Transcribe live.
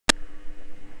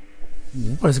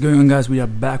What is going on, guys? We are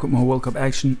back with more World Cup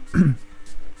action.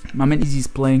 My man Easy is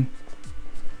playing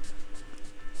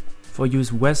for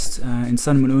US West in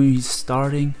Sun&Moon. He's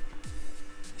starting.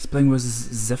 He's playing with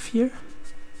Zephir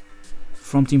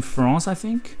from Team France, I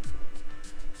think.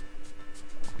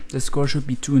 The score should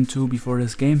be 2-2 before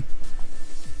this game.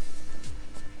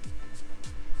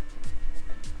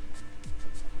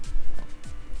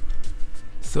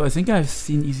 So I think I've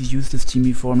seen Easy use this team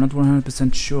before. I'm not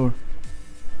 100% sure.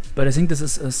 But I think this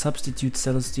is a substitute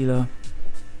Celestealer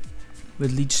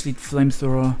with Leech Seed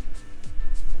Flamethrower,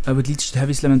 with Leech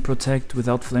Heavy Slam and Protect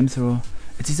without Flamethrower.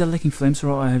 It's either lacking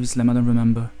Flamethrower or Heavy Slam, I don't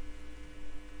remember.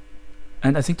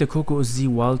 And I think the Coco is Z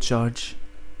Wild Charge.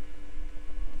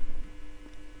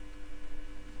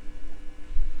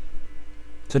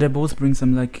 So they both bring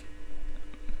some like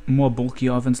more bulky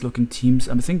offense looking teams.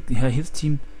 I think his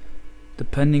team,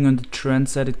 depending on the trend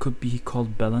set, it could be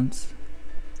called Balance.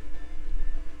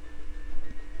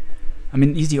 I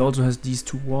mean, Easy also has these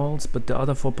two walls, but the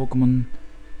other four Pokemon,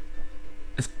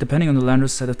 depending on the Landorus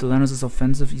set, if the Landorus is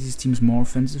offensive, Easy's team's more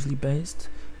offensively based.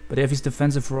 But if he's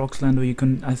defensive for Oxlander, you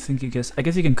can, I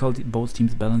guess you can call both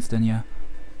teams balanced then, yeah.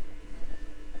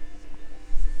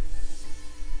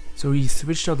 So he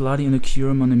switched out Ladi and a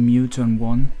Kyurem on a Mew turn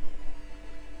 1.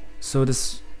 So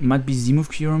this might be Z-move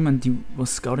Kyurem and he was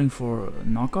scouting for a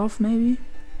knockoff maybe?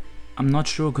 I'm not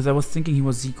sure, because I was thinking he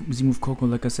was Z-move Coco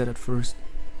like I said at first.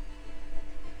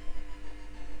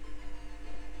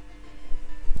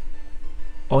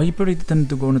 Oh, he predicted them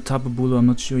to go on a Tapu Bulu, I'm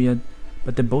not sure yet.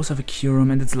 But they both have a Kyurem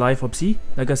and it's Life Orb. See?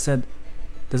 Like I said,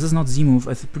 this is not Z-move.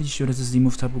 I'm pretty sure this is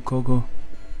Z-move Tapu Koko.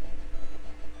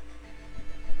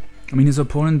 I mean, his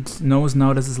opponent knows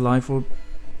now this is Life Orb.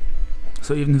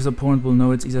 So even his opponent will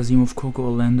know it's either Z-move Koko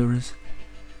or Landorus.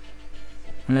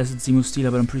 Unless it's Z-move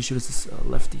Steeler, but I'm pretty sure this is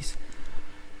lefties.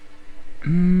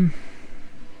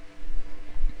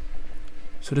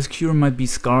 So this Kyurem might be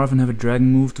Scarf and have a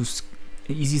Dragon move to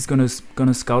Easy's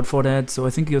gonna scout for that, so I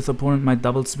think his opponent might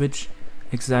double switch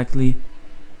exactly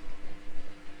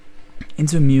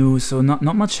into Mew. So not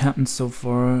much happened so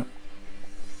far.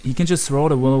 He can just throw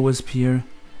the Will-O-Wisp here.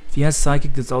 If he has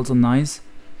Psychic, that's also nice.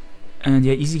 And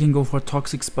yeah, Easy can go for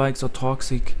Toxic Spikes or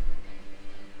Toxic.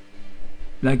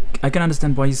 Like, I can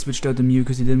understand why he switched out the Mew,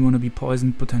 because he didn't want to be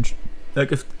poisoned potential.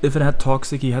 Like if it had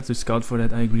Toxic, he had to scout for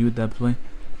that. I agree with that play.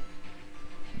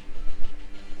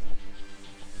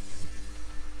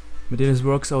 But yeah, this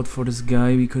works out for this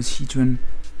guy because Heatran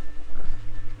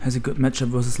has a good matchup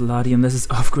versus Ladi, unless it's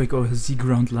Earthquake or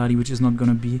Z-Ground Ladi, which is not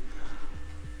gonna be.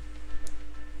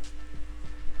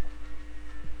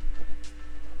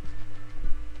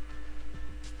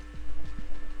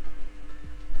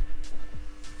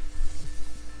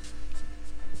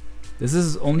 This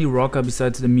is only Rocker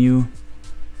besides the Mew.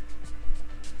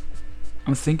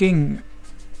 I'm thinking...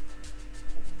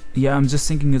 Yeah, I'm just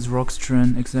thinking it's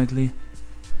Rockstran, exactly.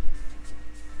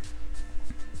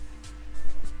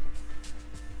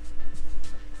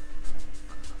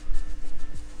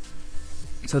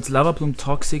 So it's Lava Plume,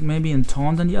 Toxic maybe, and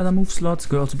Taunt in the other move slots.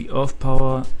 Could also be Earth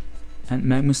Power and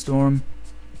Magma Storm.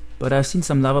 But I've seen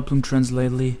some Lava Plume trends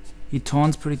lately. He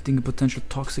taunts predicting a potential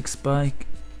Toxic Spike.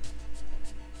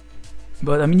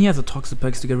 But I mean, he has a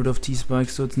Toxapex to get rid of T-Spike,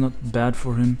 so it's not bad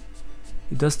for him.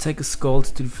 He does take a Scald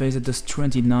to the face, it does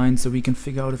 29, so we can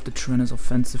figure out if the trend is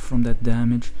offensive from that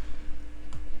damage.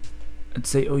 Let's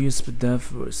say OU Spadef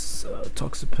versus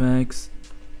Toxapex.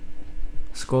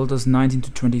 Scald does 19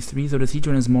 to 23, so the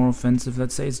Heatran is more offensive.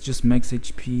 Let's say it's just max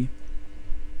HP.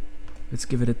 Let's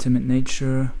give it a Timid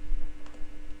Nature.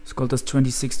 Scald does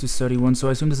 26 to 31, so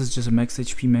I assume this is just a max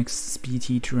HP, max speed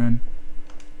Heatran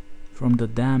from the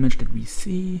damage that we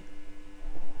see.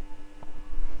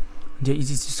 And yeah,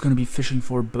 Easy's just gonna be fishing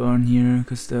for a burn here,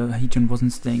 because the Heatran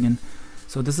wasn't staying in.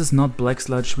 So this is not Black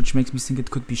Sludge, which makes me think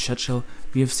it could be Shed-Shell.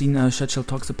 We have seen Shed-Shell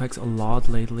Toxapex a lot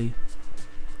lately.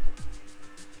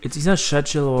 It's either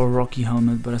Shed-Shell or Rocky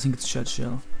Helmet, but I think it's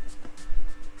Shed-Shell.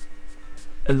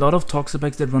 A lot of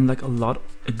Toxapex that run like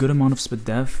a good amount of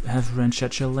Spadef have ran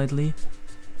Shed-Shell lately.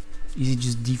 Easy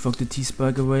just defogged the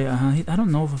T-Spike away. I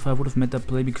don't know if I would have made that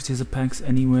play because he has a Pax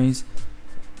anyways.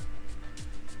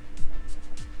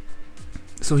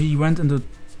 So he went into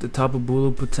the Tapu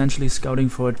Bulu, potentially scouting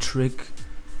for a trick.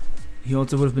 He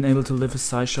also would have been able to live a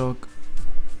Psyshock.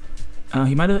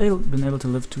 He might have been able to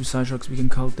live 2 Psyshocks. We can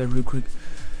count that real quick.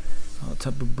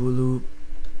 Tapu Bulu,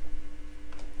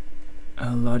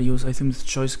 Latios, I think it's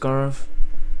Choice Scarf.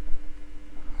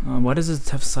 Why does it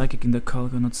have Psychic in the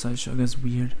Calc and not Psyshock? That's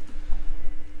weird.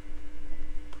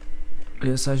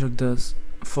 Yeah, Psyshock does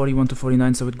 41 to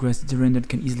 49, so with Grassy Terrain that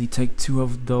can easily take 2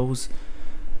 of those.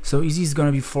 So Easy is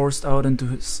gonna be forced out into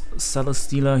his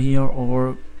Celesteela here,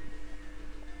 or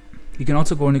he can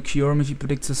also go into Kyurem if he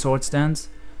predicts a Sword Stance.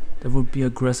 That would be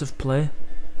aggressive play.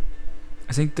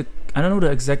 I think I don't know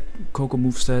the exact Koko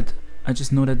moveset, I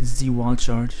just know that it's Z Wild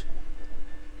Charge.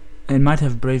 And it might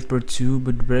have Brave Bird too,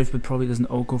 but Brave Bird probably doesn't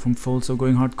OHKO from full, so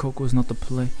going hard Koko is not the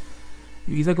play.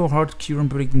 You either go hard Kyurem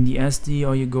predicting the SD,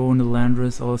 or you go on the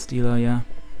Landorus or Steela, yeah.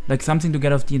 Like something to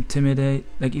get off the Intimidate,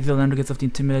 like either Landorus gets off the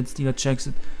Intimidate, Steela checks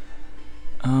it.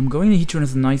 Going to Heatran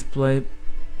is a nice play.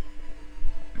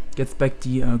 Gets back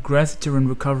the Grassy Terrain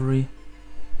recovery.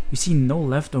 We see no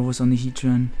leftovers on the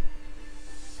Heatran.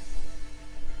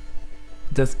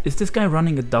 Is this guy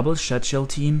running a double Shed Shell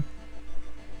team?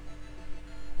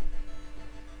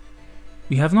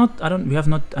 I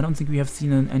don't think we have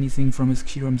seen anything from his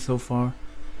Kyurem so far.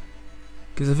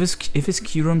 Because if his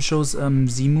Kyurem shows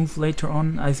Z move later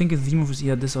on, I think his Z move is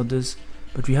either this or this.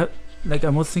 But we have, like, I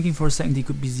was thinking for a second he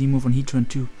could be Z move on Heatran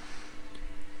too.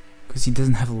 Because he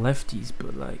doesn't have lefties,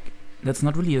 but like, that's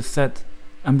not really a set.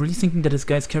 I'm really thinking that this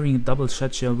guy's carrying a double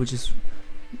Shed Shell, which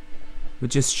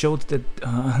just showed that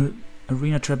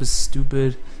Arena Trap is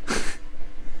stupid.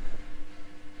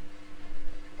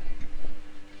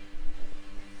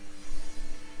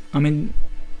 I mean,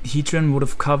 Heatran would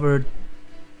have covered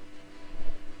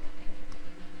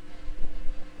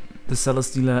the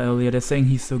Celesteela earlier. They're saying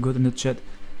he's so good in the chat.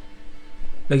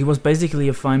 Like, it was basically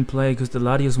a fine play because the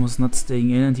Latios was not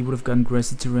staying in and he would have gotten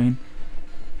Grassy Terrain.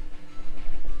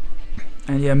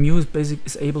 And yeah, Mew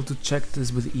is able to check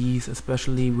this with ease,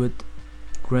 especially with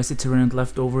Grassy Terrain and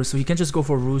leftovers, so he can just go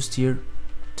for Roost here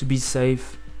to be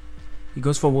safe. He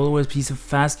goes for Will-O-Wisp, he's a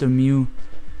faster Mew.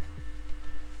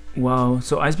 Wow,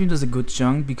 so Ice Beam does a good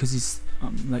chunk because he's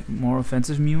like more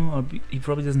offensive Mew, or he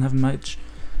probably doesn't have much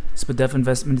Spadef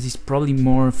investment. He's probably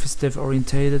more Fistef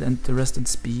orientated and the rest in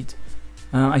speed.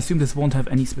 I assume this won't have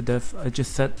any Spadef. I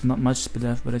just said not much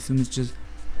Spadef, but I assume it's just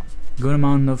good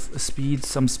amount of speed,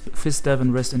 some Fistef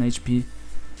and rest in HP.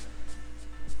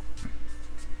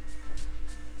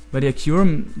 But yeah,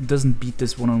 Kyurem doesn't beat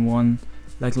this one-on-one.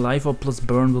 Like Life Orb plus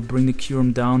Burn will bring the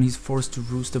Kyurem down. He's forced to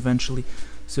Roost eventually.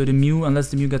 So the Mew, unless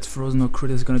the Mew gets frozen or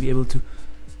crit, is gonna be able to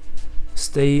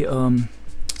stay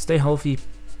healthy.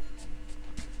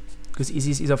 Because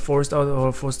Easy is either forced out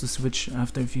or forced to switch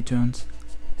after a few turns.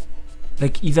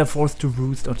 Like either forced to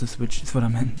Roost or to switch is what I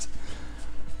meant.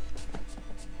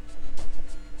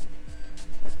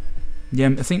 Yeah,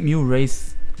 I think Mew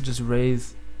just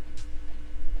raise.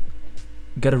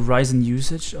 Get a rise in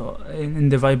usage or in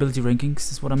the viability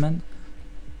rankings is what I meant.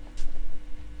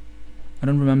 I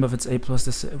don't remember if it's A+,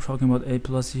 they're talking about A+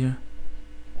 here.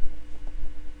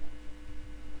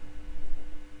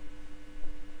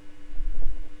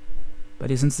 But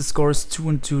yeah, since the score is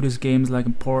 2-2, this game is like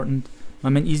important. My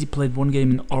man Easy played one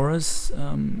game in Auras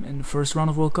in the first round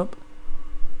of World Cup.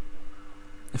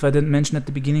 If I didn't mention at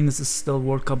the beginning, this is still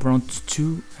World Cup round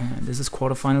 2 and this is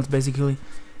quarterfinals basically.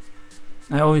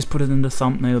 I always put it in the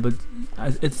thumbnail, but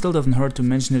it still doesn't hurt to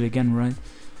mention it again, right?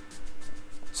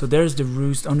 So there's the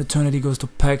Roost. On Eternity goes to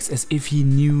Pax as if he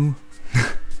knew.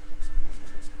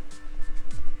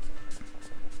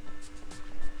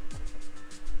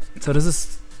 So this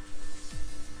is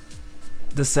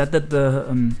the set that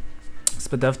the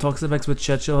Spadef Toxapex with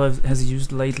Churchill has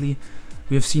used lately.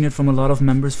 We have seen it from a lot of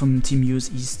members from Team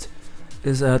US East.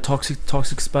 Is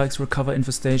Toxic Spikes Recover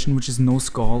Infestation, which is no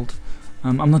Scald.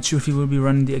 I'm not sure if he will be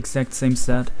running the exact same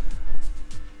set.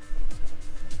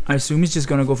 I assume he's just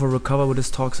gonna go for Recover with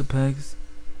his Toxapex.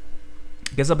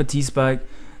 Gets up a T-Spike.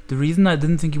 The reason I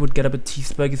didn't think he would get up a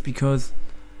T-Spike is because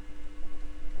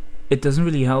it doesn't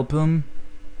really help him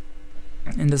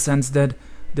in the sense that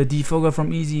the Defoger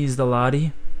from Easy is the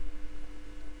Lati,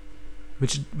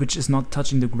 which is not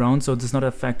touching the ground, so it's not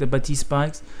affected by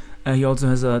T-Spikes. He also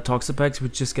has a Toxapex,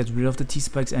 which just gets rid of the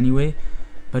T-Spikes anyway,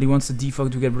 but he wants the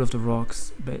Defog to get rid of the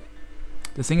rocks. But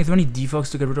the thing is, when he defogs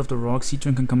to get rid of the rocks,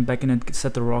 Heatran can come back in and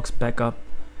set the rocks back up.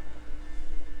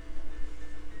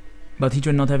 But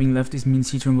Heatran not having lefties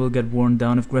means Heatran will get worn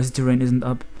down if Grassy Terrain isn't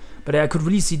up. But I could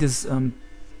really see this,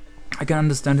 I can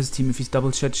understand his team if he's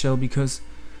double Shed Shell, because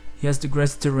he has the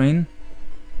Grassy Terrain,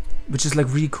 which is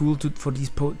like really cool for these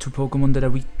two Pokemon that are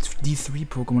weak. These three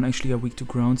Pokemon actually are weak to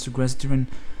ground, so Grassy Terrain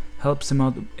helps him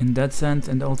out in that sense,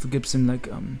 and also gives him like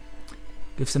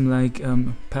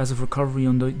passive recovery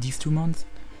on these 2 months.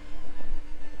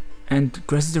 And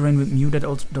Grassy Terrain with Mew that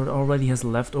already has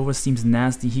leftovers seems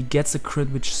nasty. He gets a crit,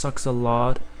 which sucks a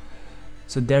lot.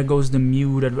 So there goes the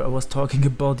Mew that I was talking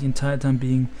about the entire time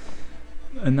being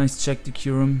a nice check to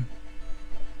Kyurem.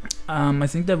 I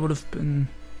think that would have been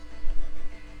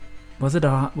Was it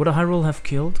would a high roll have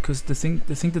killed? Because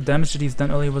the damage that he's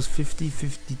done earlier was 50,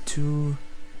 52.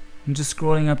 I'm just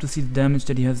scrolling up to see the damage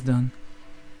that he has done.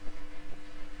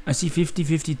 I see 50,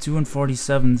 52 and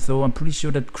 47, so I'm pretty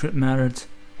sure that crit mattered.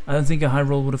 I don't think a high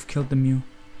roll would have killed the Mew.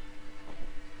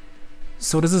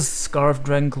 So this is Scarf,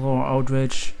 Dragonclaw, or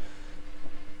Outrage.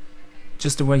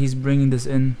 Just the way he's bringing this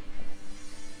in.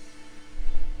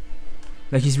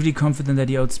 Like, he's really confident that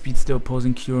he outspeeds the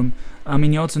opposing Kyurem. I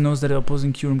mean, he also knows that the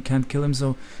opposing Kyurem can't kill him,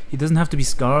 so he doesn't have to be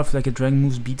Scarf. Like, a Dragon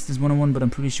moves beats this one-on-one, but I'm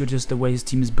pretty sure just the way his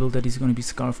team is built that he's going to be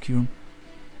Scarf Kyurem.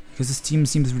 Because his team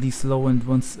seems really slow and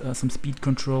wants some speed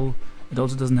control. It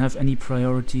also doesn't have any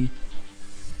priority.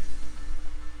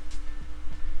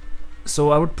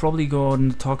 So I would probably go out on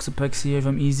the Toxapex here if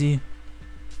I'm easy.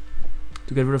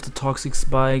 To get rid of the Toxic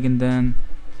Spike, and then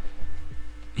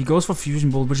he goes for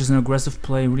Fusion Bolt, which is an aggressive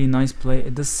play, really nice play.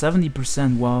 It does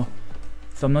 70%, wow.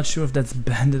 So I'm not sure if that's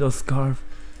Bandit or Scarf.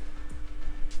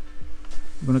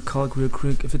 I'm gonna calc real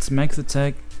quick. If it's max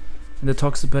attack and the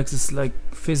Toxapex is like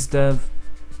Fizz Dev.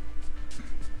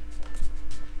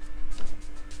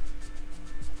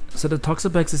 So the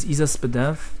Toxapex is Isa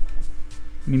Spadev.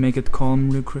 Let me make it calm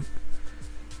real quick.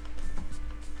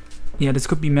 Yeah, this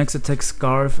could be max attack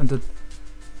Scarf, and the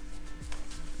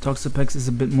Toxapex is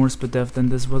a bit more Spadev than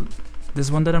this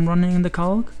one that I'm running in the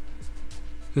calc.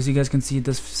 Because you guys can see it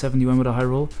does 71 with a high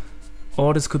roll.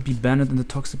 Or this could be Bandit and the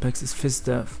Toxapex is Fizz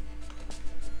Dev.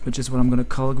 Which is what I'm gonna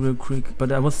calc real quick.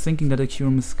 But I was thinking that the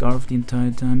Kyurem is Scarf the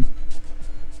entire time.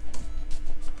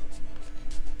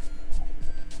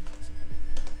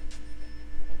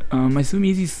 I assume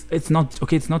easy. It's not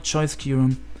okay. It's not Choice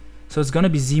Kyurem, so it's gonna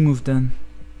be Z move then.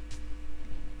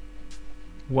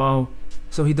 Wow.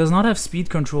 So he does not have speed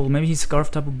control. Maybe he's Scarf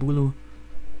Tapu Bulu.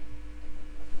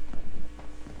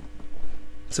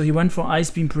 So he went for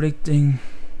Ice Beam, predicting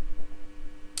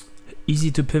easy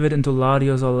to pivot into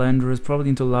Latios or Landorus, probably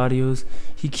into Latios.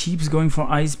 He keeps going for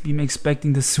Ice Beam,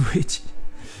 expecting the switch.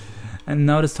 And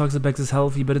now this Toxapex is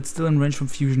healthy, but it's still in range from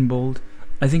Fusion Bolt.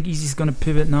 I think Easy's gonna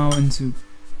pivot now into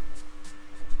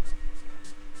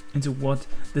what?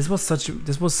 This was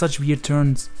such weird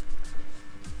turns.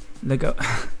 Like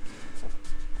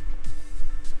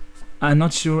I'm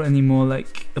not sure anymore,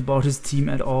 like, about his team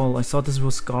at all. I thought this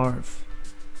was Scarf.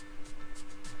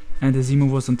 And the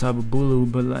Z-move was on Tapu Bulu,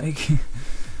 but like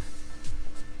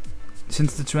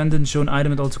since the trend didn't show an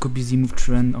item, it also could be Z-move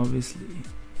trend, obviously.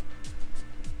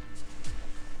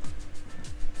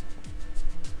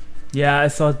 Yeah, I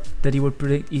thought that he would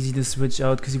predict easy to switch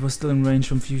out because he was still in range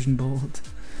from Fusion Bolt.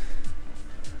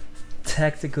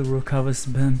 Tactical recover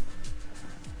spam.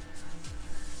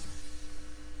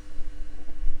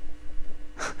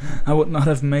 I would not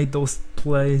have made those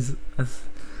plays.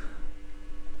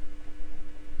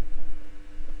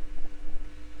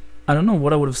 I don't know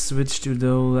what I would have switched to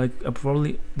though. Like, I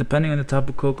probably, depending on the type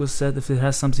of Coco set, if it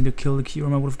has something to kill the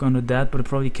Kyurem, I would have gone to that, but it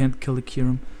probably can't kill the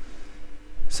Kyurem.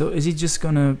 So is he just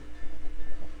gonna...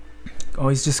 Oh,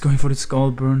 he's just going for the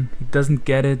Skull Burn. He doesn't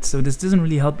get it, so this doesn't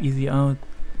really help Easy out.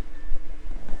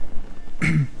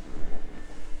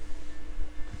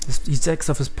 He checks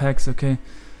off his packs, okay.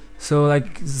 So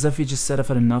like Zephir just said, I've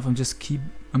had enough. I'm just keep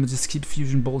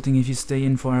Fusion Bolting if you stay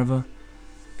in forever.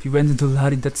 If you went into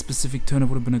Lari that specific turn, it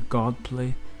would have been a god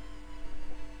play.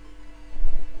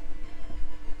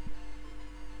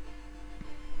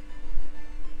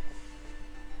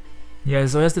 Yeah,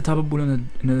 so he has the Tapu Bulu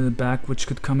in the back, which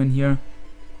could come in here.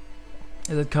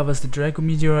 As it covers the Draco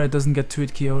Meteor, it doesn't get to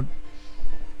it KO'd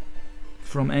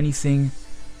from anything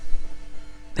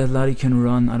that Lari can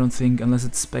run, I don't think, unless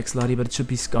it's Specs Lari, but it should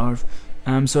be Scarf.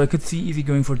 So I could see Eevee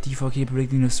going for Defog here,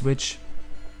 predicting the switch.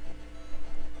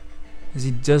 Does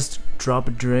he just drop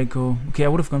a Draco? Okay, I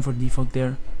would have gone for Defog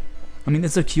there. I mean,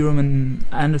 it's a Kyurem, and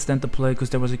I understand the play because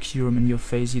there was a Kyurem in your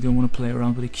face. You don't want to play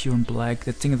around with a Kyurem Black.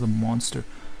 That thing is a monster.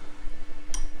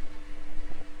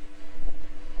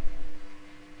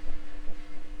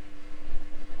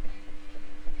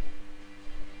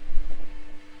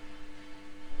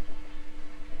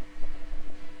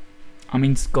 I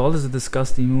mean, Scald is a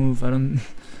disgusting move.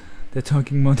 They're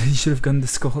talking about that he should have gotten the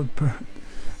Scald burn.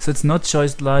 So it's not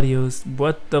choice Latios.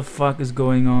 What the fuck is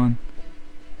going on?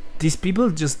 These people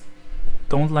just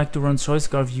don't like to run choice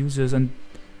Scarf users, and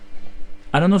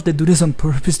I don't know if they do this on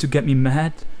purpose to get me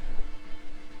mad.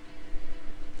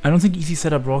 I don't think Easy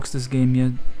setup rocks this game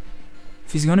yet.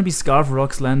 If he's gonna be Scarf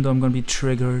rocks Lando, I'm gonna be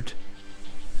triggered.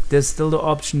 There's still the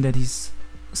option that he's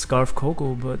Scarf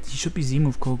Coco, but he should be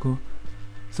Z-move Coco.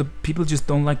 So people just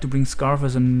don't like to bring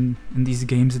Scarfers in these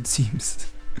games, it seems.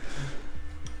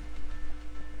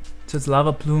 So it's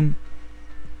Lava Plume.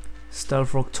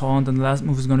 Stealth Rock Taunt, and the last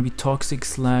move is gonna be Toxic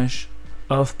slash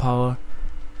Earth Power.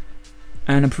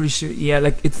 And I'm pretty sure, yeah,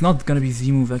 like it's not gonna be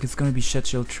Z move, like it's gonna be Shed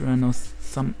Shell Tren or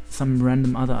some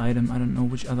random other item. I don't know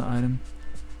which other item.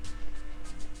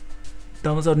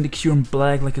 Doubles out in the Kyurem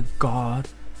Black like a god.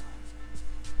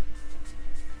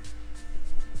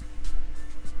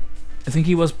 I think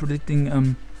he was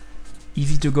predicting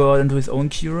Eevee to go out into his own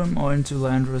Kyurem or into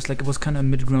Landorus. Like it was kind of a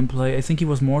mid-ground play. I think he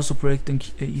was more so predicting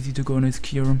Eevee to go into his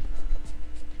Kyurem.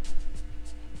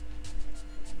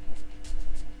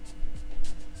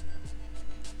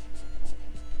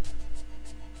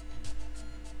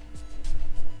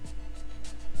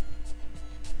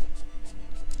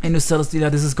 In the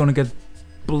Celesteela, this is gonna get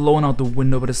blown out the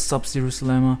window by the Sub-Zero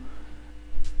Slammer.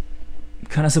 I'm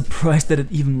kinda surprised that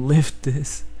it even lived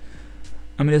this.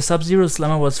 I mean, the Sub-Zero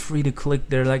Slammer was free to click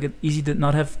there, like it easy did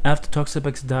not have, after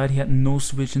Toxapex died, he had no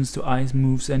switch-ins to ice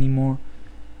moves anymore.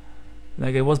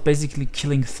 Like it was basically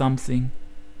killing something.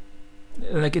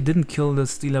 Like it didn't kill the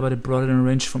Steela, but it brought it in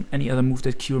range from any other move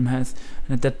that Kyurem has.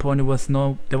 And at that point there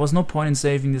was no point in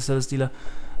saving the Celesteela.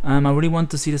 I really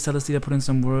want to see the Celesteela put in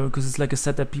some work, because it's like a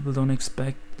set that people don't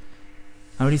expect.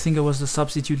 I really think it was the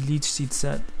Substitute Leech Seed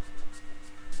set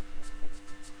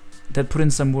that put in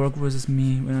some work versus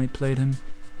me when I played him.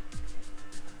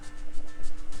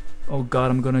 Oh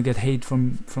god, I'm gonna get hate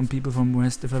from people from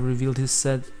West if I revealed his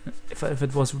set. If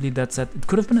it was really that set. It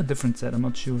could have been a different set, I'm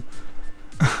not sure.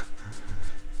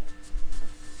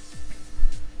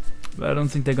 But I don't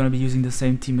think they're gonna be using the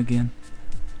same team again.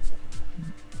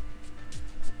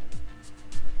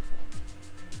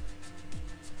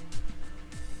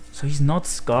 So he's not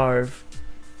Scarf.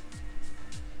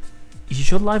 He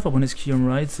should life up on his Kyurem,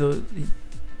 right? So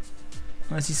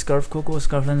I see Scarf Coco.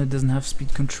 Scarflander doesn't have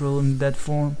speed control in that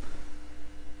form.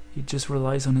 He just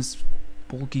relies on his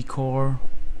bulky core.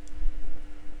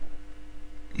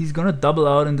 He's gonna double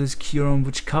out into his Kyurem,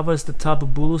 which covers the Tapu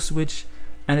Bulu switch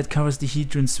and it covers the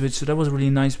Heatran switch. So that was a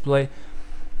really nice play.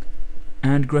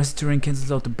 And Grassy Terrain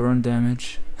cancels out the burn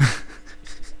damage.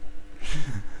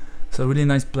 So really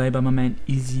nice play by my man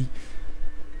Easy.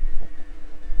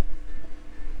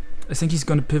 I think he's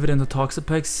gonna pivot into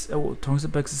Toxapex. Oh,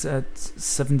 Toxapex is at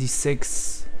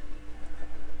 76.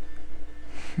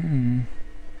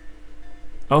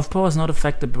 Earth Power is not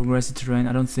affected by Grassy Terrain,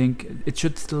 I don't think. It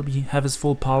should still have his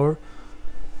full power.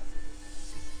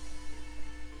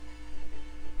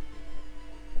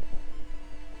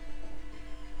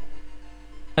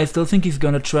 I still think he's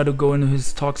gonna try to go into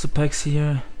his Toxapex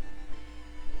here.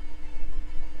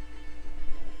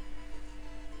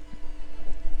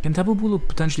 Can Tapu Bulu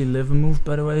potentially live a move,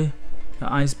 by the way?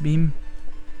 Ice Beam.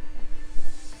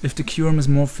 If the Kyurem is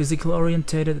more physical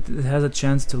orientated, it has a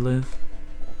chance to live.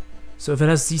 So if it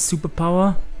has Z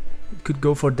superpower, it could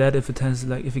go for that if it has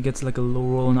if it gets like a low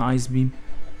roll on Ice Beam.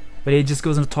 But he just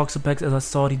goes into Toxapex, as I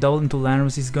saw it. He doubled into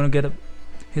Landorus. He's gonna get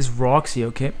his rocks here,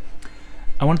 okay?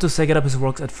 I wanted to say get up his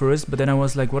rocks at first, but then I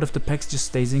was like, what if the Pex just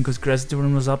stays in? Because Grassy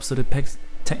Terrain was up, so the Pex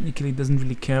technically doesn't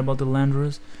really care about the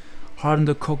Landorus. Harden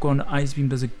the Coco on the Ice Beam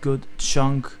does a good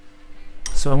chunk.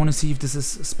 So I want to see if this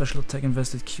is a special attack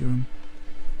invested Kyurem.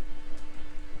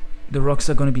 The rocks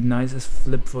are gonna be nice as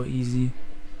flip for easy.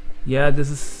 Yeah, this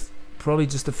is probably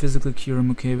just a physical Kyurem,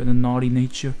 okay, with a naughty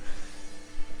nature.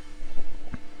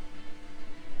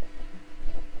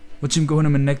 Watch him go in a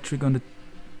Manectric on the...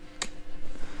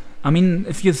 I mean,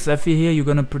 if you're Zephir here, you're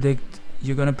gonna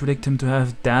predict him to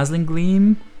have Dazzling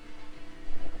Gleam.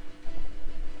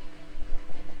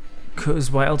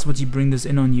 Cause why else would you bring this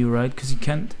in on you, right? Cause you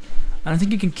can't... I don't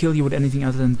think you can kill you with anything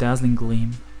other than Dazzling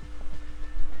Gleam.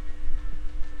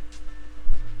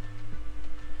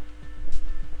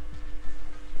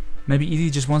 Maybe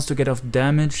Easy just wants to get off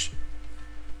damage.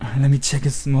 Let me check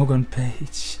his Smogon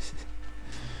page.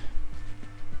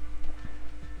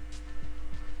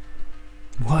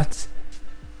 What?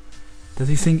 Does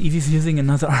he think Eevee's using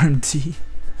another RMT?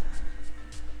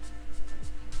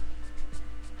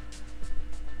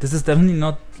 This is definitely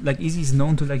not like Easy's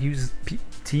known to like use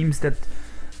teams that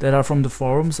are from the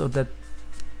forums or that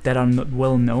are not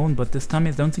well known, but this time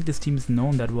I don't think this team is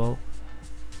known that well.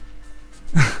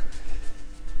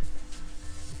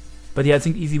 But yeah, I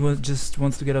think Easy just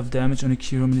wants to get off damage on a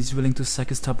Kyurem and he's willing to sack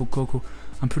his Tapu Koko.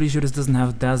 I'm pretty sure this doesn't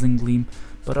have Dazzling Gleam,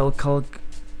 but I'll calc...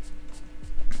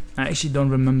 I actually don't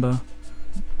remember.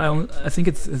 I think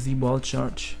it's a Z Wild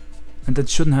Charge, and that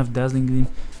shouldn't have Dazzling Gleam.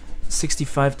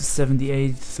 65 to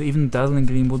 78, so even Dazzling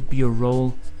Gleam would be a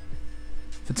roll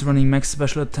if it's running max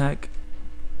special attack.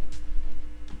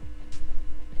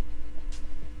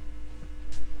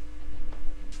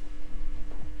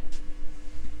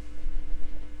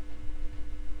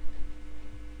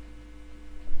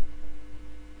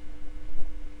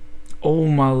 Oh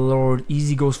my lord,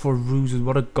 easy goes for Ruse,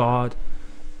 what a god.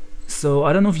 So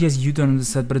I don't know if he has U-turn on the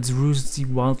set, but it's Ruse, it's the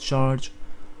wild charge.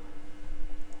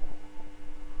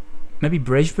 Maybe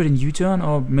Brave Bird and U-turn,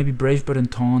 or maybe Brave Bird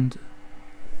and Taunt.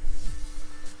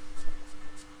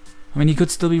 I mean, he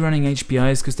could still be running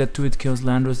HPIs, because that 2-hit kills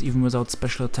Landorus even without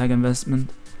special attack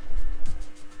investment.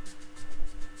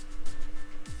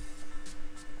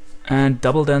 And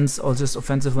Double Dance or just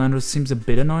offensive Landorus seems a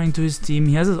bit annoying to his team.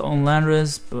 He has his own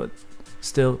Landorus, but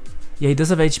still. Yeah, he does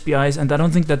have HPIs, and I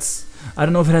don't think that's... I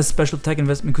don't know if it has special attack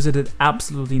investment, because it did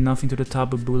absolutely nothing to the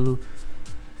Tapu Bulu.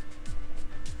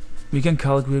 We can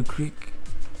calc real quick.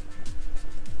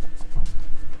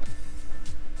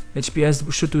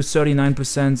 HPS should do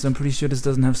 39%, so I'm pretty sure this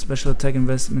doesn't have special attack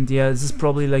investment. Yeah, this is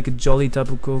probably like a jolly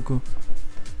Tapu Koko.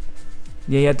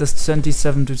 Yeah, it does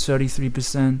 77 to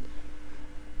 33%.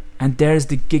 And there's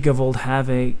the Gigavolt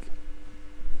Havoc.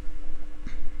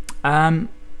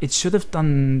 It should have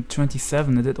done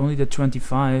 27, it only did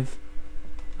 25.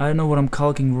 I don't know what I'm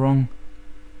calculating wrong.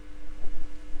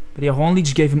 But yeah,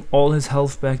 Hornleech gave him all his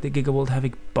health back. The Gigavolt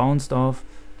Havoc bounced off.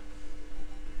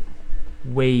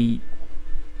 Wait.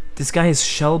 This guy is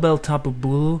Shellbell Tapu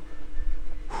Bulu?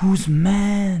 Who's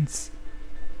mans?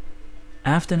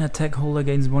 After an attack, holder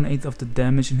gains 1/8 of the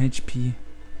damage in HP.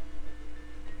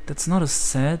 That's not a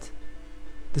set.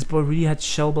 This boy really had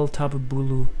Shellbell Tapu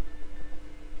Bulu.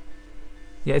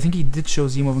 Yeah, I think he did show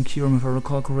Zimov and Kyurem if I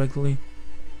recall correctly.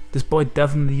 This boy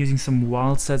definitely using some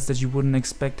wild sets that you wouldn't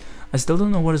expect. I still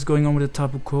don't know what is going on with the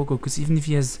Tapu Koko, because even if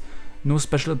he has no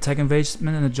special attack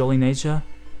investment and a jolly nature,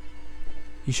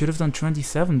 he should have done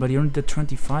 27, but he only did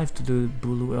 25 to the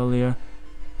Bulu earlier.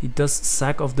 He does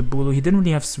sack off the Bulu. He didn't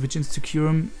really have switch-ins to cure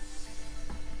him.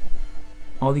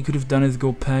 All he could have done is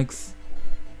go Pex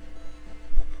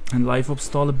and life up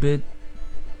stall a bit.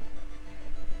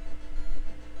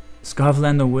 Scarf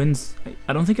Lando wins.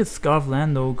 I don't think it's Scarf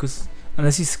Lando, because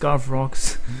unless he Scarf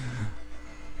Rocks.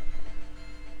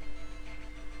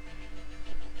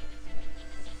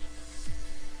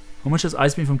 How much does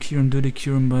Ice Beam from Kyurem do to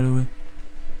Kyurem, by the way?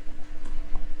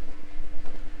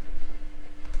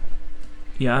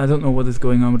 Yeah, I don't know what is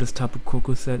going on with this Tapu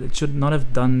Koko set. It should not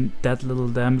have done that little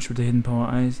damage with the Hidden Power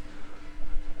Ice.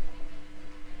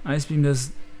 Ice Beam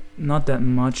does not that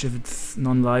much if it's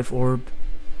non-life orb.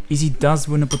 Easy does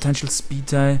win a potential speed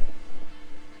tie.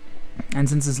 And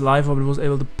since his life orb, it was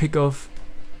able to pick off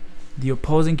the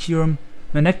opposing Kyurem.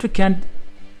 Manectric can't...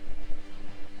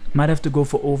 might have to go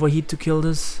for Overheat to kill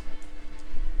this.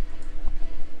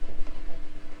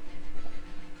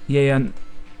 Yeah,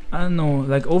 I don't know,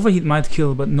 like Overheat might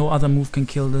kill, but no other move can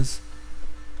kill this.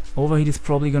 Overheat is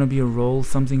probably gonna be a roll,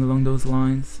 something along those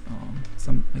lines.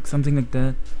 Something like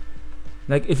that.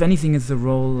 Like, if anything, it's a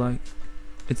roll, like...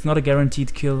 It's not a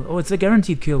guaranteed kill. Oh, it's a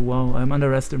guaranteed kill, wow, I'm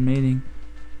underestimating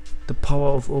the power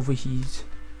of Overheat.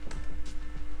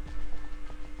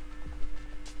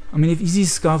 I mean, if Easy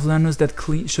Scarf Landers, that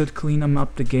should clean him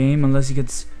up the game, unless he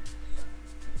gets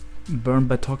burned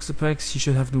by Toxapex. He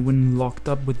should have the win locked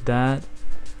up with that.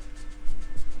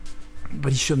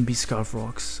 But he shouldn't be Scarf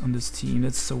Rocks on this team,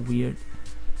 that's so weird.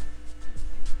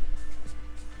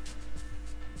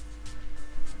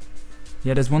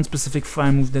 Yeah, there's one specific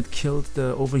fire move that killed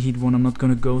the Overheat one. I'm not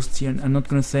gonna ghost here, and I'm not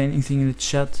gonna say anything in the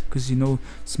chat, because you know,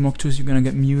 Smogtooth, you're gonna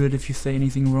get muted if you say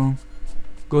anything wrong.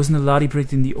 Goes in the Lati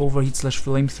predicting the Overheat /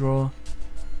 Flamethrower.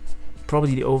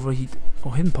 Probably the Overheat. Oh,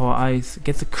 Hidden Power Ice.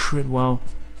 Gets a crit, wow.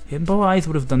 Hidden Power Ice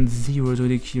would have done 0 to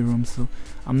the Kyurem, so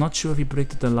I'm not sure if he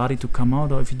predicted the Lati to come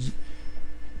out, or if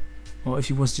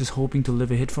he was just hoping to live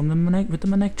a hit from the with the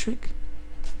Manectric.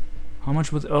 How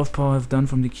much would Earth Power have done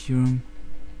from the Kyurem?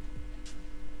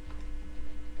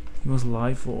 He was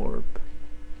Life Orb.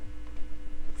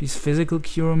 If he's physical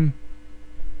Kyurem,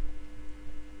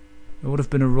 it would have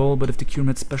been a roll, but if the Kyurem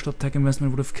had special attack investment,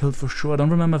 it would have killed for sure. I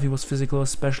don't remember if he was physical or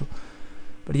special.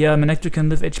 But yeah, Manectric can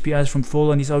live HPIs from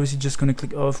full, and he's obviously just gonna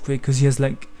click Earthquake, because he has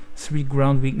like 3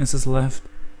 ground weaknesses left.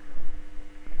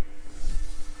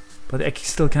 But he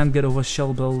still can't get over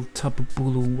Shellbell Tapu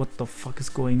Bulu. What the fuck is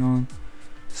going on?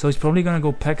 So he's probably gonna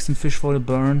go Pex and Fish for the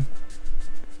burn.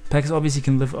 Pex obviously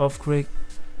can live Earthquake.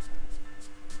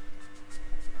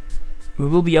 We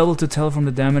will be able to tell from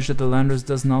the damage that the Landorus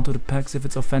does now to the Pex if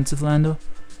it's offensive Lando.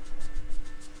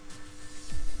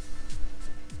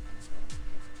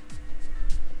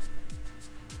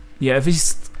 Yeah, if he's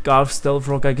Scarf Stealth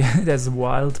Rock, I guess that's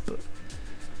wild, but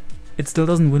it still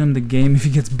doesn't win him the game if he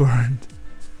gets burned.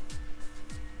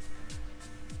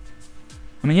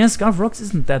 I mean, yeah, Scarf Rocks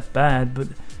isn't that bad, but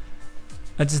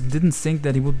I just didn't think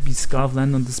that he would be Scarf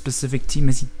Land on the specific team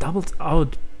as he doubled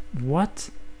out. What?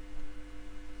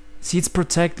 See, it's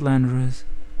Protect Landorus.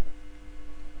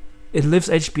 It lives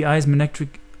HPI's Manectric.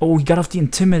 Oh, he got off the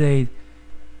Intimidate,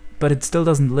 but it still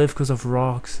doesn't live because of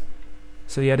rocks.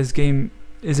 So yeah, this game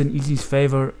is in Easy's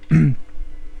favor.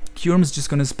 Kyurem's just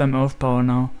gonna spam Earth Power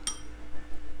now.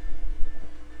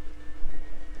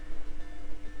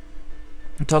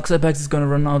 Toxapex is gonna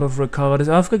run out of recover. This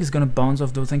Earthquake is gonna bounce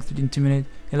off though thanks to the Intimidate.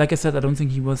 Yeah, like I said, I don't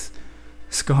think he was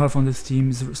Scarf on this team.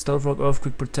 His Stealth Rock,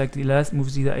 Earthquake, Protect. The last move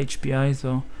is either HPI,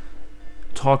 so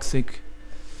Toxic.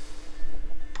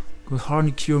 With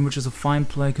Hardy Kyurem, which is a fine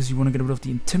play because you want to get rid of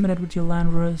the Intimidate with your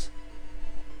Landorus.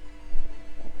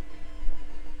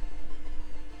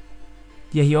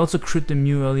 Yeah, he also crit the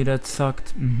Mew early, that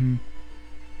sucked. He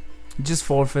just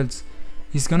forfeits.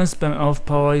 He's gonna spam Earth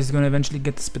Power, he's gonna eventually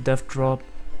get the Spadef drop.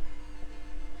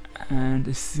 And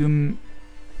assume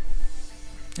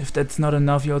if that's not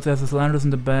enough, he also has his Landorus in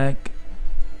the back.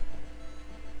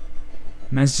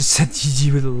 Man's just said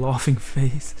GG with a laughing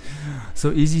face.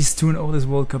 So Easy's 2-0 this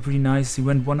World Cup, pretty nice. He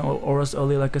went 1 Auras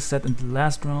earlier, like I said, in the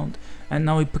last round. And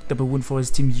now he picked up a win for his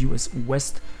team US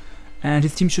West. And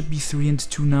his team should be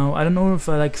 3-2 now. I don't know if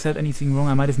I said anything wrong.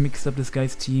 I might have mixed up this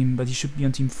guy's team, but he should be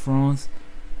on Team France.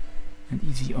 And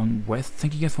Easy on West.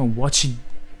 Thank you guys for watching.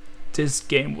 This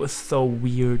game was so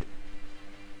weird.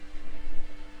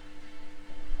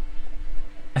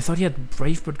 I thought he had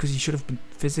Brave Bird because he should have been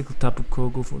physical Tapu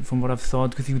Koko from what I've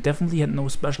thought, because he definitely had no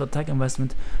special attack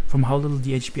investment from how little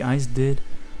the HPIs did.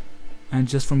 And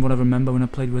just from what I remember when I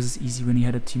played versus Easy when he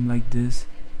had a team like this.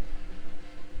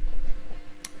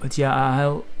 But yeah,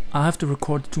 I'll have to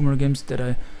record 2 more games that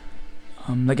I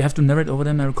have to narrate over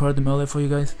them. I recorded them earlier for you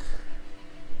guys.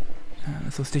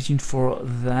 So stay tuned for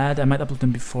that. I might upload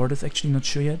them before this, actually, not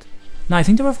sure yet. No, I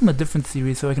think they were from a different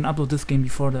series, so I can upload this game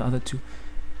before the other 2.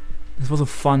 This was a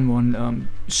fun one.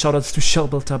 Shoutouts to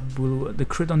Shellbell Tapu Bulu. The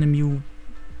crit on the Mew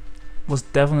was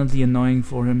definitely annoying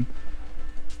for him.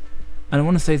 I don't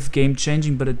want to say it's game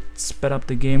changing, but it sped up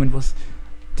the game.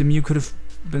 The Mew could have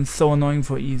been so annoying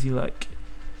for Easy, like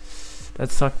that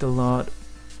sucked a lot.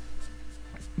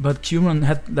 But Kyurem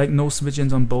had like no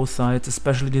switch-ins on both sides,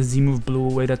 especially the Z move blew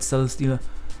away that Celesteela.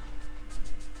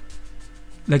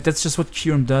 Like that's just what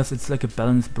Kyurem does. It's like a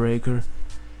balance breaker.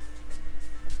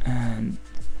 And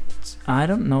I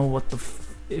don't know what the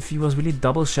if he was really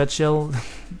double Shed Shell.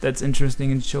 That's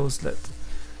interesting and shows that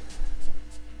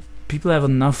people have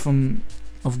enough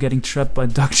of getting trapped by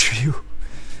Dokkerich.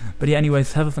 But yeah,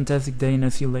 anyways, have a fantastic day and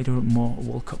I'll see you later with more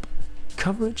World Cup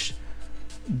coverage.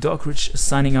 Dokkerich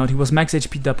signing out. He was max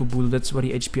HP Tapu Bulu, that's why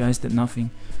the HPIs did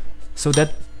nothing. So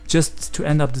that, just to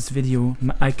end up this video,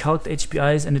 I calced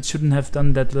HPIs and it shouldn't have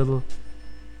done that little.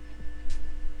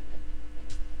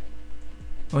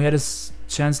 Oh, he had his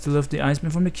chance to lift the Ice Beam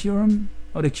from the Kyurem.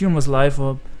 Oh, the Kyurem was live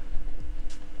up.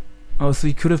 Oh, so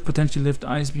he could have potentially lifted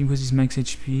Ice Beam because he's max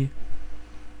HP.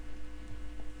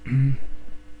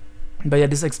 But yeah,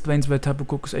 this explains why Tapu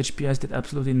Koko's HPIs did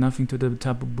absolutely nothing to the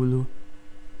Tapu Bulu.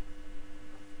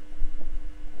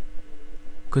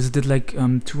 Because it did like 2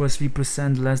 or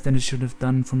 3% less than it should have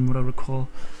done, from what I recall,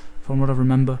 from what I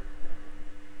remember.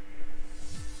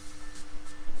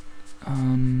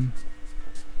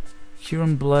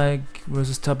 Kyurem Black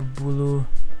versus Tapu Bulu.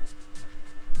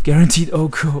 Guaranteed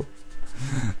Oko.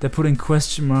 They put in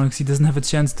question marks. He doesn't have a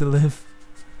chance to live.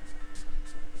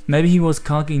 Maybe he was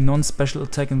calculating non-special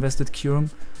attack invested Kyurem.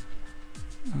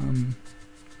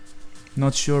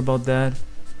 Not sure about that.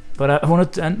 But I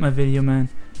wanted to end my video, man.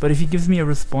 But if he gives me a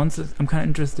response, I'm kind of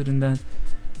interested in that.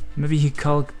 Maybe he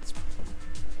calced.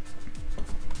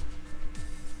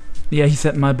 Yeah, he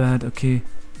said my bad, okay.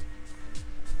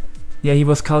 Yeah, he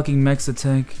was calcing max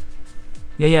attack.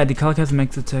 Yeah, the calc has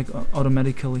max attack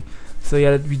automatically. So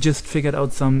yeah, we just figured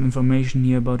out some information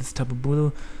here about his Tapu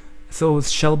Bulu. So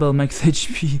it's Shellbell max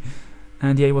HP.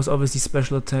 And yeah, he was obviously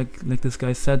special attack, like this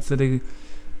guy said. So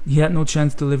he had no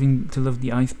chance to live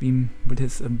the Ice Beam with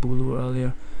his Bulu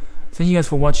earlier. Thank you guys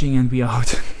for watching and we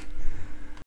out.